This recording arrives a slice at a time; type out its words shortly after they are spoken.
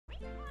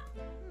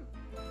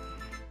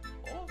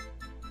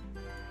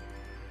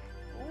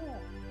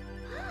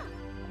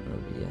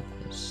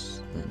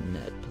The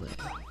net play.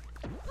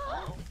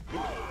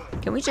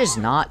 Can we just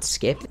not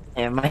skip?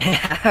 It might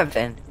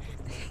happen.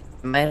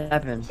 It might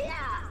happen.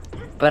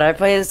 But I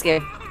play this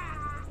game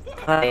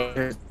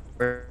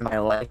for my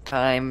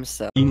lifetime,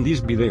 so. In this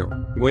video,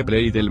 we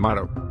play Del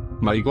Mario.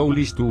 My goal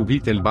is to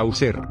beat El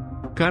Bowser.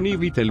 Can I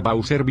beat El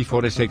Bowser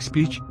before sex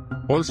speech?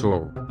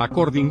 Also,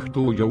 according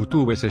to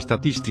YouTube's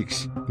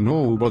statistics,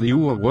 nobody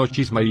who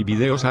watches my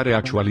videos are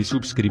actually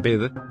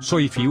subscribed, so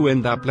if you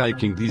end up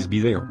liking this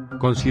video,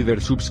 consider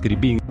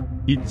subscribing.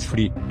 It's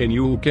free, and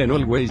you can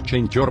always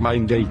change your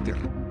mind later.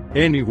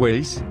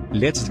 Anyways,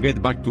 let's get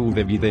back to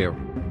the video.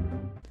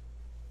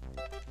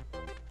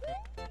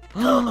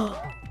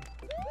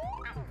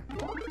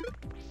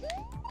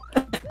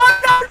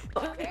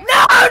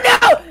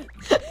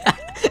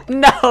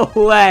 No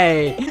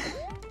way!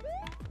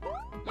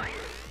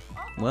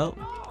 Well,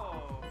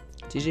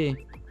 GG.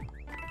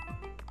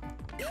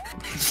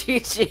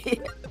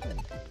 GG.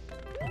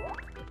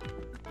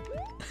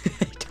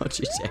 Don't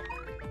you say.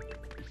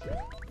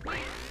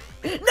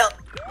 No!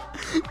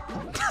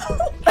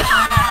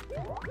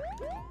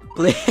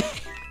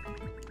 Please.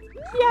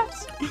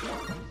 Yes!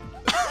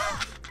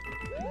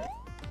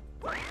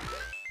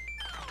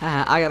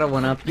 I got a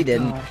 1-up, you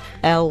didn't.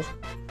 L's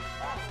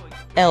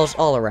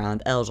all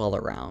around, L's all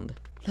around.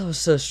 That was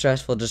so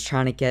stressful just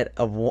trying to get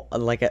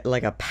like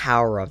a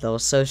power up. That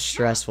was so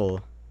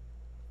stressful.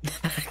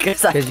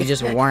 Because you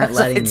just weren't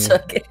letting me.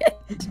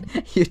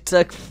 You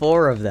took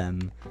 4 of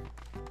them.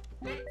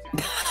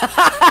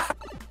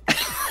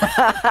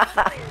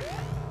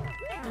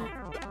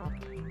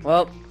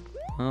 Well.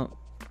 Oh.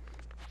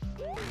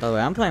 By the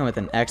way, I'm playing with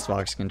an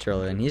Xbox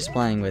controller and he's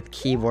playing with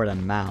keyboard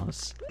and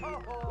mouse.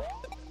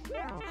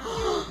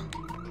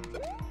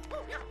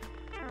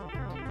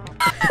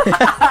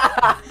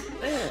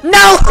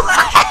 No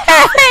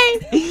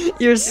way!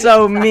 You're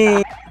so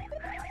mean.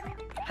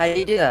 How do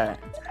you do that?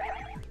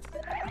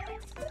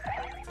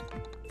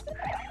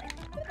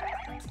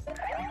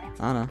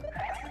 I don't know.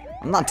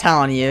 I'm not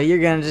telling you. You're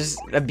gonna just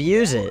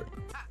abuse it.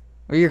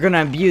 Or you're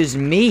gonna abuse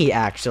me,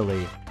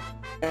 actually.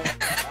 You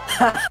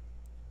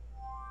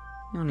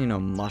don't need no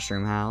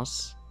mushroom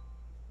house.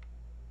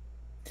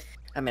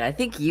 I mean, I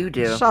think you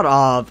do. Shut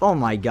up. Oh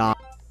my god.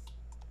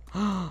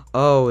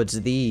 Oh, it's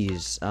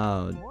these.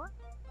 Oh,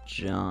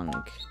 junk.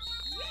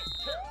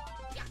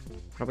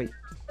 How do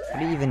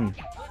you even...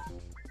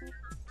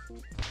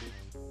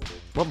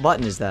 What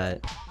button is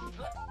that?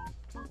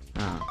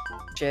 Oh.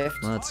 Shift.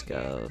 Let's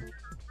go.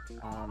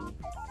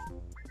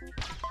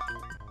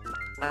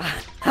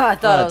 I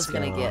thought I was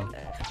gonna get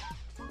that.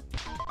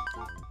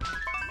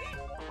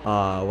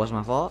 What's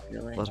my fault?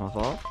 Really? What's my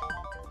fault?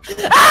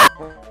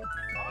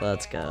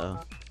 Let's go.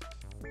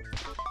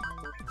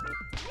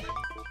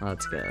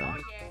 Let's go.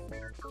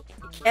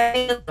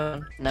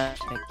 No, it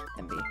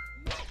can be.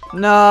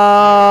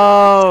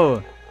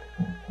 No!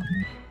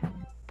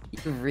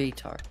 You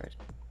retard.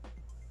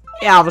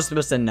 Yeah, I was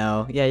supposed to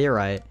know. Yeah, you're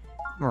right.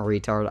 I'm a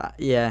retard.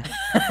 Yeah.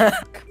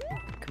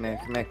 Come here,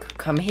 come here,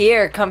 come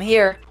here, come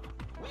here.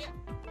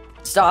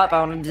 Stop, I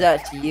want to do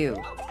that to you.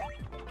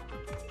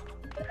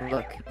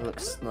 Look.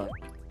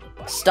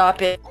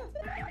 Stop it.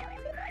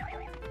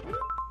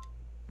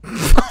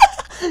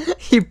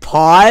 He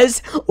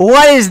paused?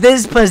 What is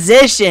this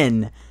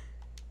position?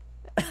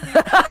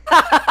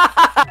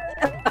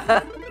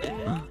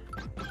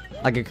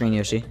 I get green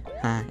Yoshi.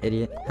 Huh,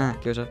 idiot. Huh,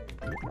 give us up.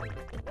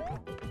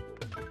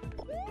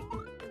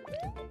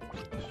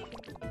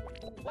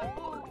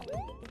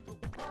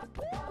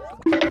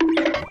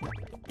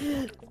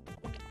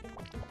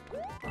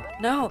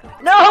 No!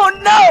 No!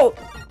 No!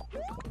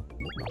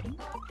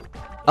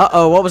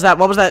 Uh-oh, what was that?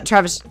 What was that,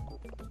 Travis?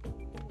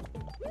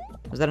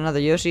 Was that another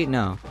Yoshi?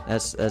 No,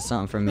 that's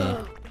something from me.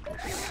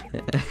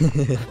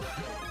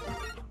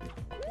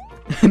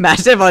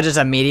 Imagine if I just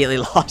immediately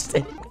lost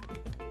it.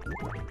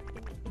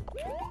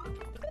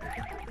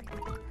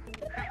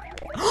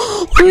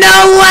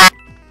 No way!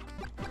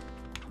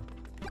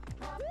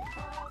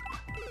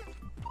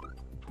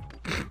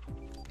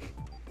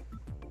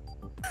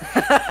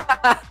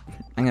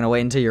 I'm gonna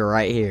wait until you're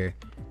right here.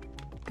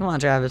 Come on,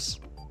 Travis.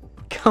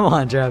 Come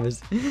on,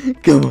 Travis.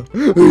 Come on.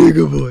 Who's a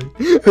good boy?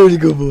 Who's a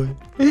good boy?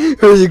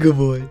 Who's a good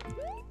boy?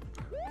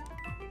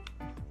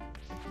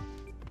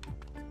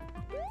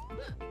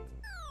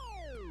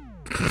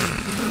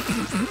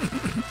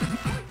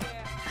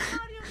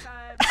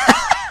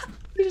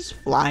 You're just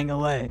flying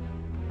away.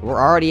 We're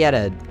already at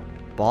a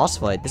boss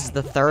fight. This is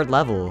the 3rd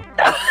level.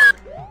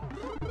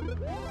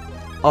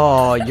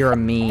 Oh, you're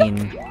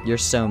mean. You're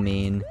so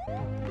mean.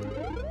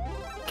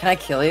 Can I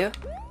kill you?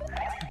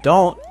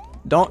 Don't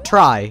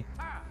try.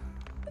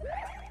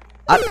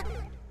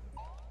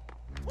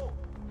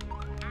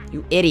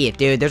 You idiot,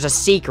 dude. There's a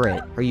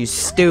secret. Are you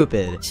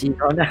stupid?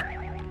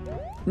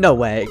 No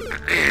way.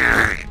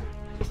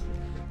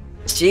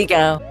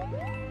 Chico.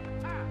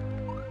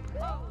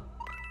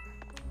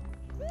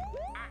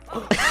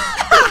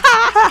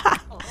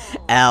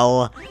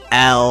 L.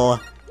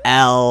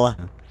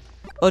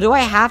 Oh, do I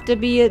have to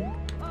be a...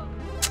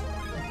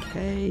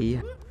 Okay.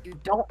 You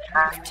don't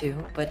have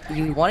to, but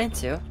you wanted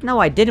to. No,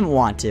 I didn't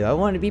want to. I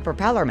wanted to be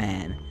Propeller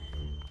Man.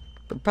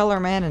 Propeller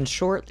Man and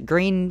short,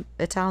 green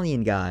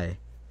Italian guy.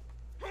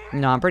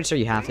 No, I'm pretty sure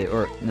you have to.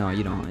 Or, no,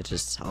 you don't. It's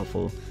just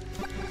helpful.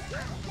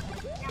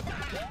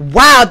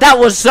 Wow, that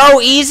was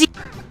so easy!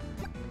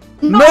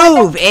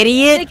 Move,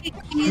 idiot!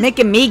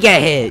 Making me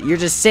get hit. You're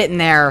just sitting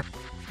there.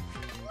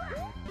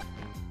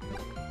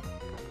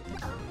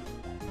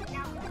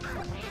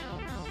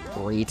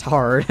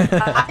 Retard.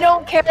 I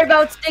don't care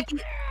about sticky.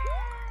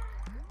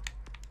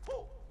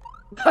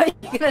 Are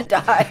you gonna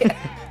die?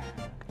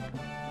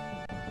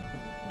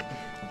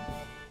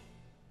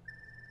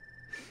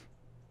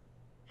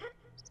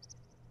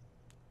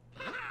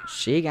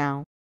 She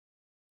go.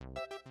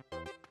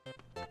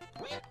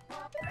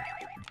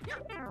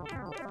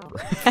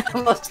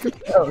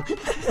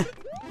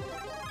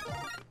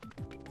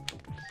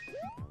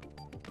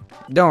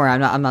 Don't worry,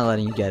 I'm not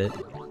letting you get it.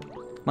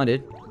 Come on,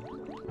 dude.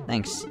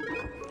 Thanks.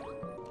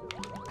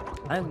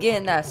 I'm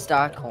getting that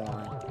stock coin.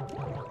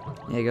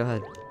 Yeah, go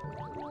ahead.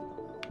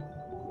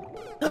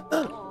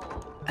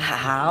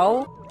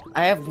 How?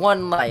 I have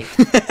 1 life.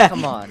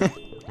 Come on.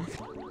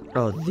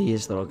 Oh,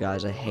 these little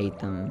guys, I hate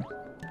them.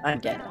 I'm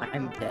dead.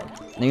 I'm dead.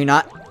 No, you're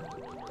not.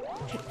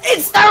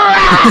 It's the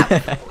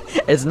wrap!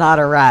 It's not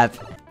a wrap.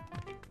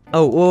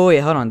 Oh, wait,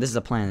 hold on. This is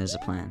a plan. This is a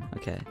plan.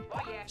 Okay.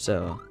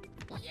 So.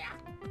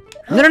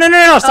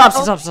 No.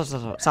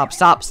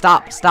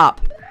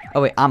 Stop.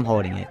 Oh, wait, I'm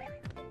holding it.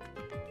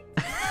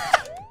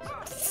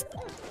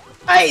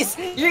 Nice!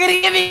 You're gonna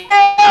give me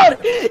down!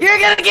 You're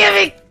gonna give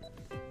me.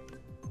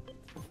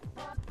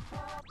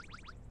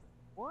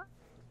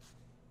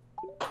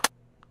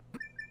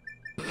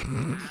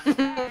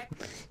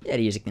 Yeah,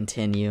 to use it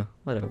continue.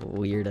 What a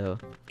weirdo.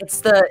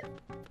 It's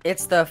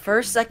the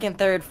first, second,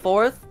 third,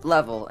 fourth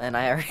level, and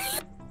I already.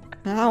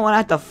 I don't want to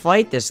have to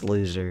fight this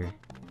loser.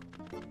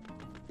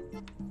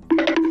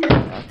 I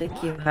don't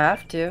think you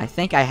have to. I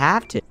think I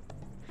have to.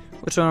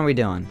 Which one are we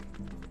doing?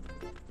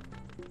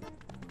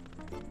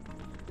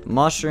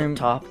 Mushroom.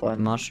 Top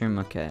one. Mushroom.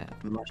 Okay.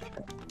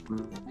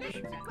 Mushroom.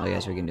 I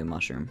guess we can do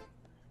mushroom.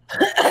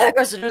 I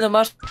guess do the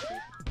mushroom.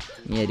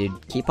 Yeah,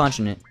 dude. Keep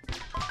punching it.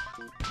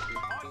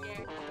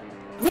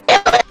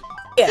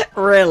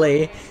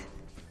 Really?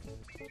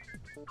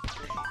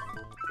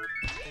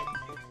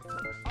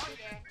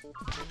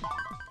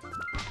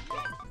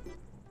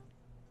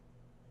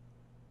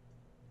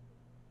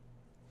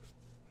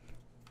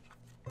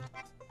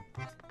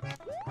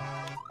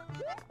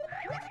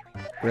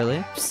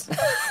 Really?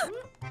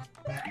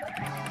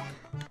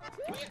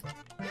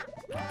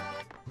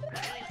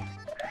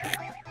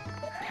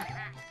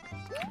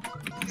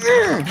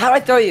 How do I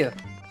throw you?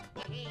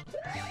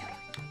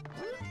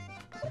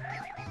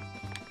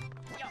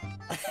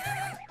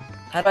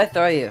 How do I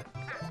throw you?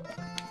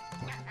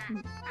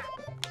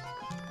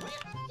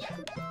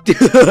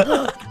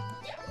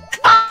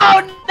 Oh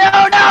no!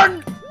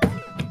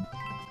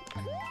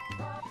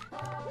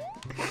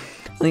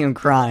 I think I'm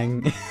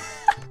crying.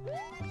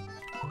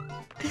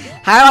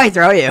 How do I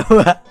throw you?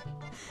 What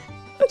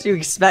do you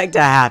expect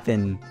to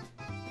happen?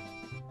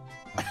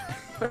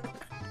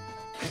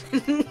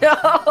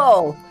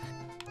 No!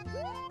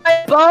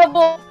 My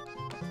bubble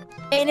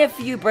ain't a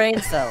few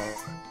brain cells.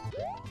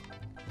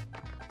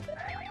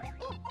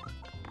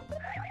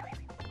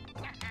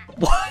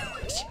 Why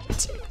would you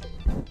do?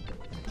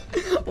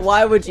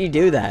 Why would you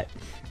do that?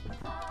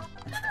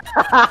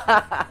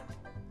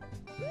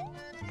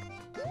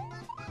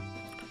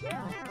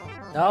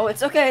 No,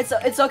 it's okay.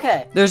 It's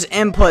okay. There's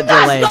input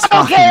delay. It's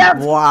not okay.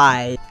 fine.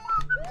 Why?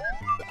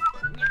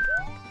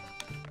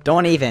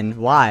 Don't even.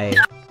 Why?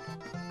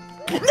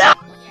 No!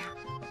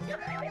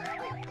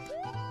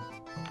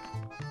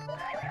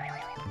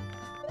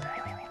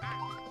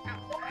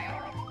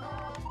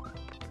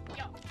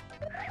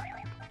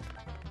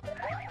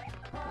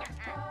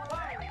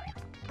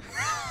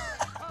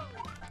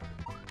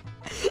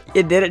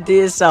 You did it to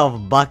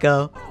yourself,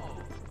 bucko.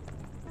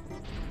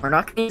 We're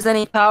not gonna use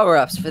any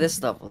power-ups for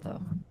this level,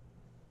 though.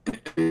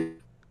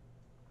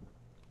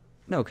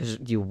 No, because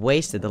you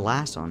wasted the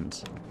last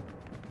ones.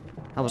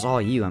 That was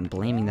all you. I'm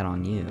blaming that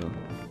on you.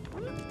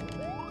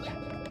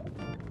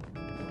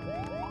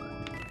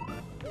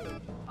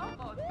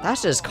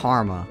 That's just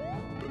karma.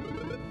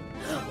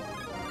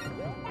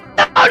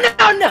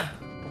 No!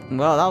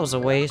 Well, that was a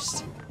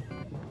waste.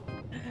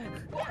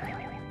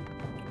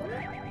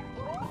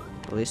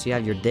 At least you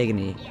have your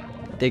dignity.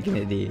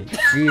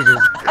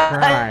 Jesus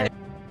Christ.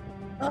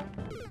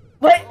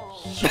 What?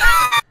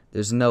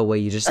 There's no way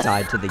you just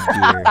died to the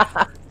gear.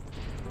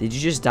 Did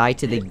you just die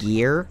to the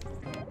gear?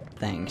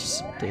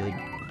 Thanks, dude.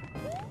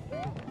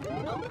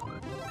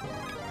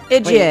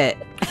 Idiot!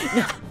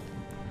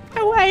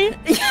 No way!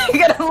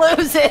 You're gonna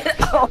lose it!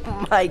 Oh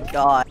my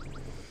god.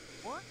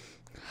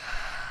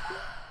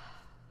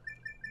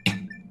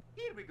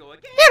 Here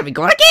we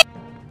go again!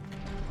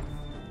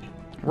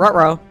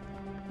 Ruh-roh.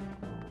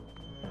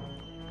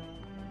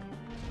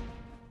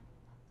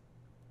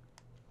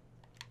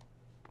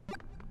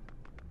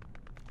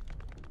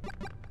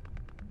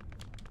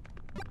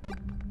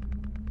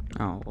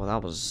 Oh, well,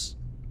 that was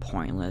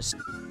pointless.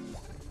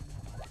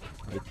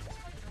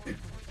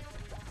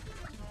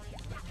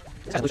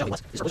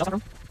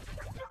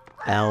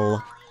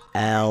 L.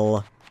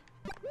 L.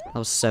 That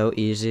was so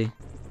easy.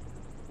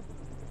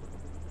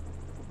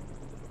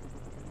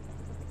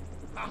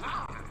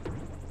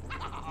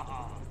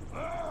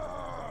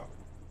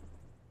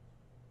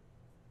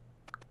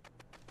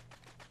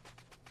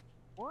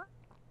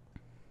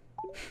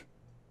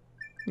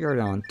 You're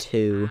on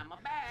 2.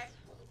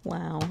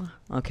 Wow.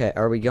 Okay,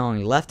 are we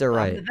going left or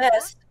right? I'm the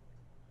best.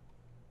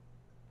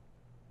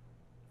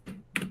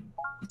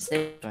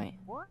 Stay right.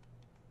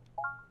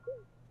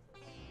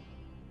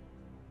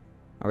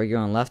 Are we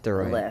going left or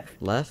right? Left.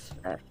 Left?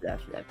 Left,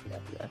 left, left,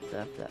 left,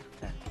 left, left, left,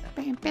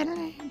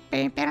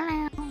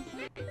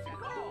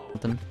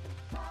 Something.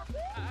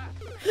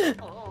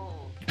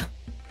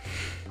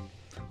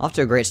 Off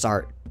to a great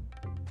start.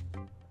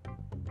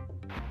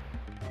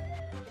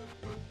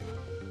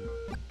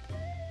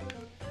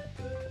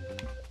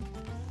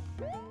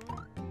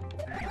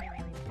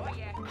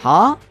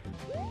 Huh?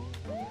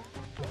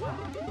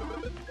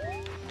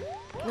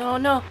 No,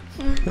 no.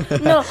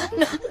 No,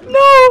 no,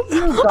 no!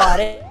 You got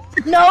it.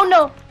 No,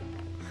 no!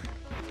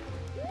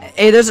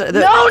 Hey, there's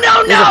No,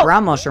 a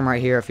brown mushroom right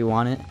here if you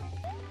want it.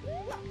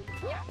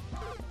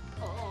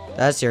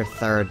 That's your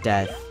 3rd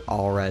death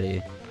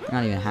already. You're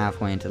not even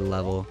halfway into the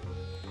level.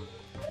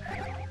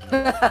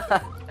 They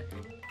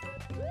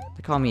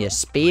call me a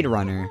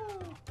speedrunner.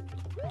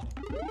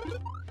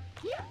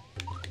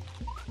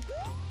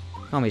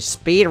 Call me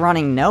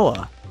speedrunning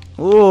Noah.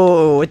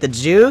 Ooh, with the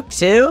juke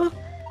too?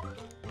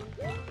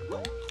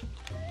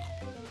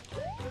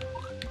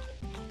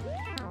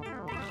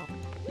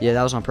 Yeah,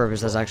 that was on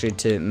purpose. That's actually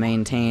to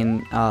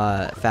maintain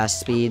fast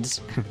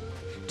speeds.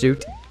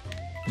 Juked.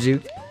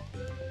 Juked.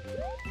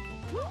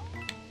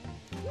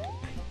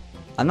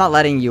 I'm not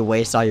letting you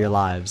waste all your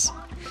lives.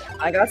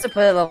 I got to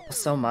play the level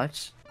so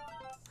much.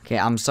 Okay,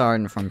 I'm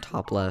starting from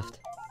top left.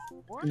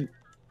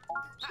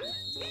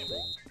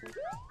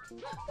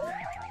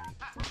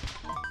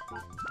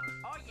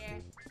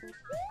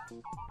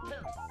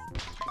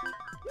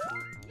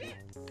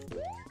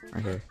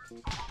 Right here.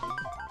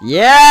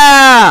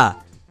 Yeah!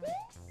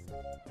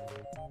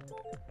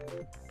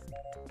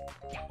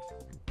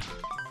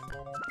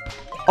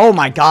 Oh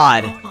my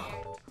god!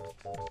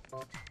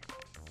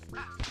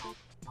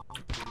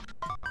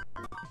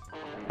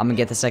 I'm gonna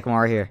get the second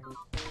one right here.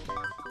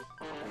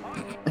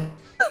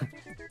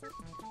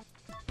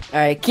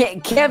 Alright,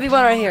 can't be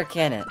one right here,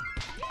 can it?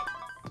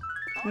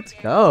 Let's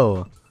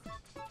go.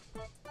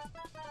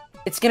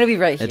 It's gonna be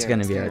right here. It's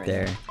gonna be right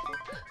there.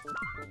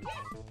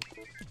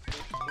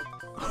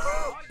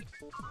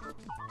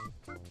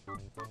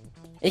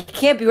 It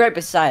can't be right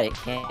beside it,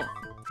 can it?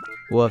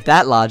 Well, if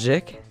that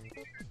logic...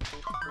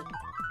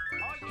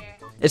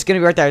 It's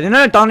gonna be right there. No,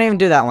 no, don't even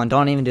do that one.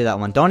 Don't even do that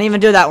one. Don't even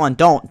do that one.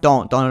 Don't.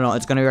 No.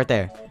 It's gonna be right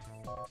there.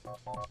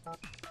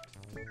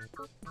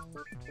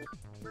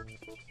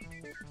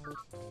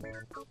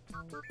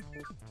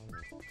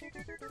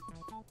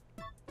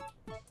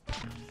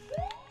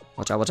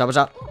 Watch out, watch out, watch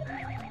out.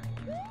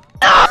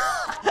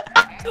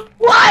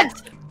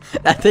 What?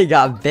 That thing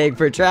got big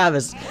for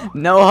Travis.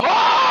 No.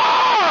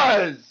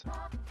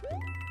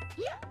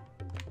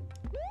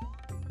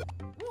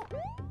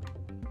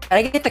 Can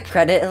I get the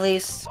credit at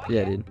least?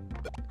 Yeah, dude.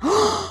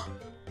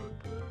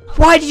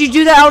 Why did you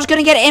do that? I was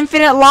gonna get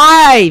infinite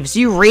lives,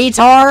 you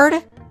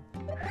retard!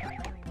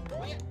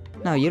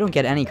 No, you don't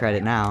get any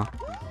credit now.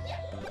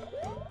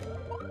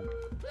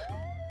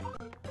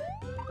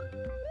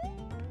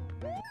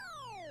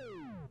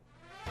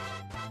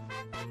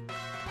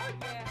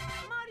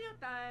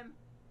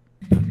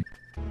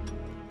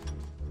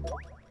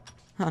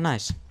 Oh,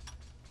 nice.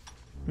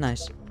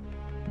 Nice.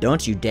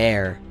 Don't you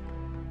dare.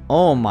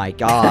 Oh my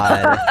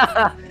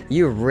god.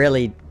 You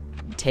really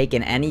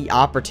taken any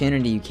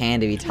opportunity you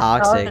can to be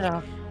toxic. Oh, no.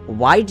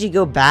 Why'd you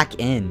go back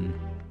in?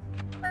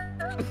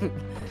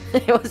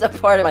 It was a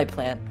part of my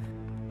plan.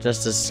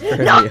 Just to screw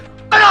No! you.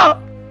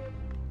 No!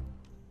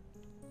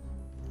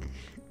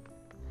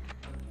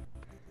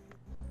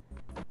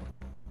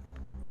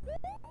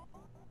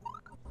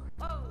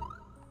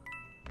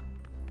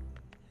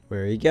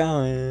 Where are you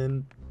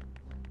going?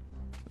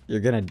 You're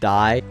gonna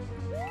die.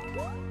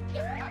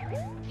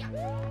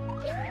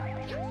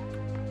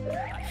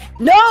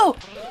 No!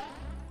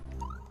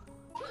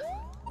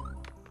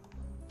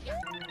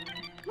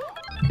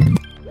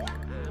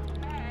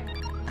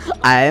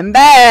 I am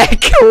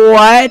back!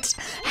 What?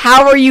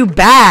 How are you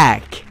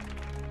back?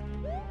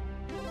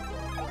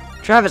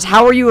 Travis,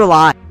 how are you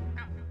alive?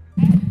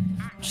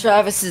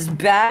 Travis is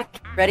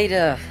back, ready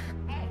to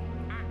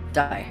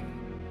die.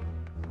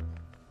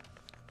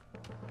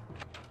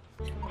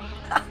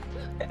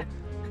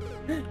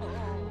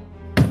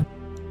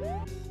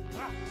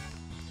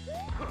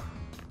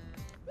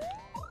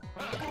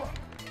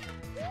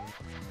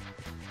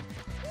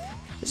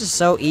 This is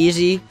so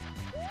easy.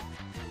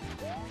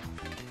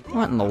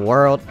 What in the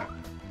world?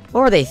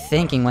 What were they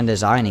thinking when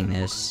designing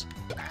this?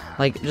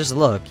 Like, just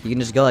look. You can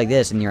just go like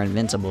this and you're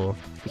invincible.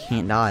 You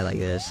can't die like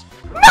this.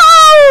 No!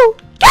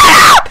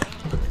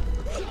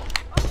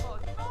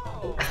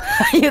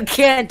 You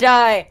can't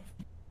die.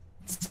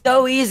 It's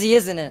so easy,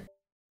 isn't it?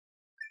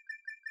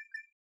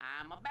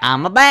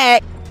 I'm a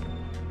back.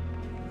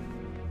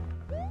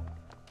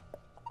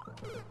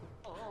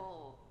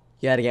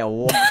 You had to get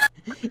one.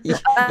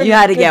 you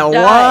had to get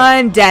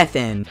one death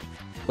in.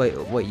 Wait,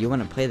 you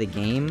want to play the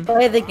game?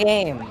 Play the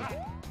game.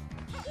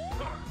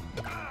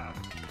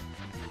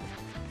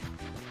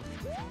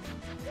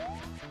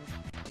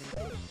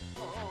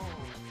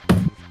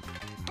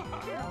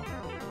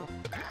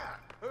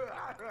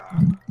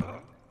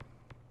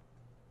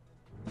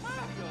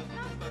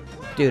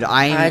 Dude,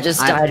 I just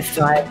died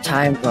 5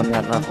 times on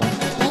that level.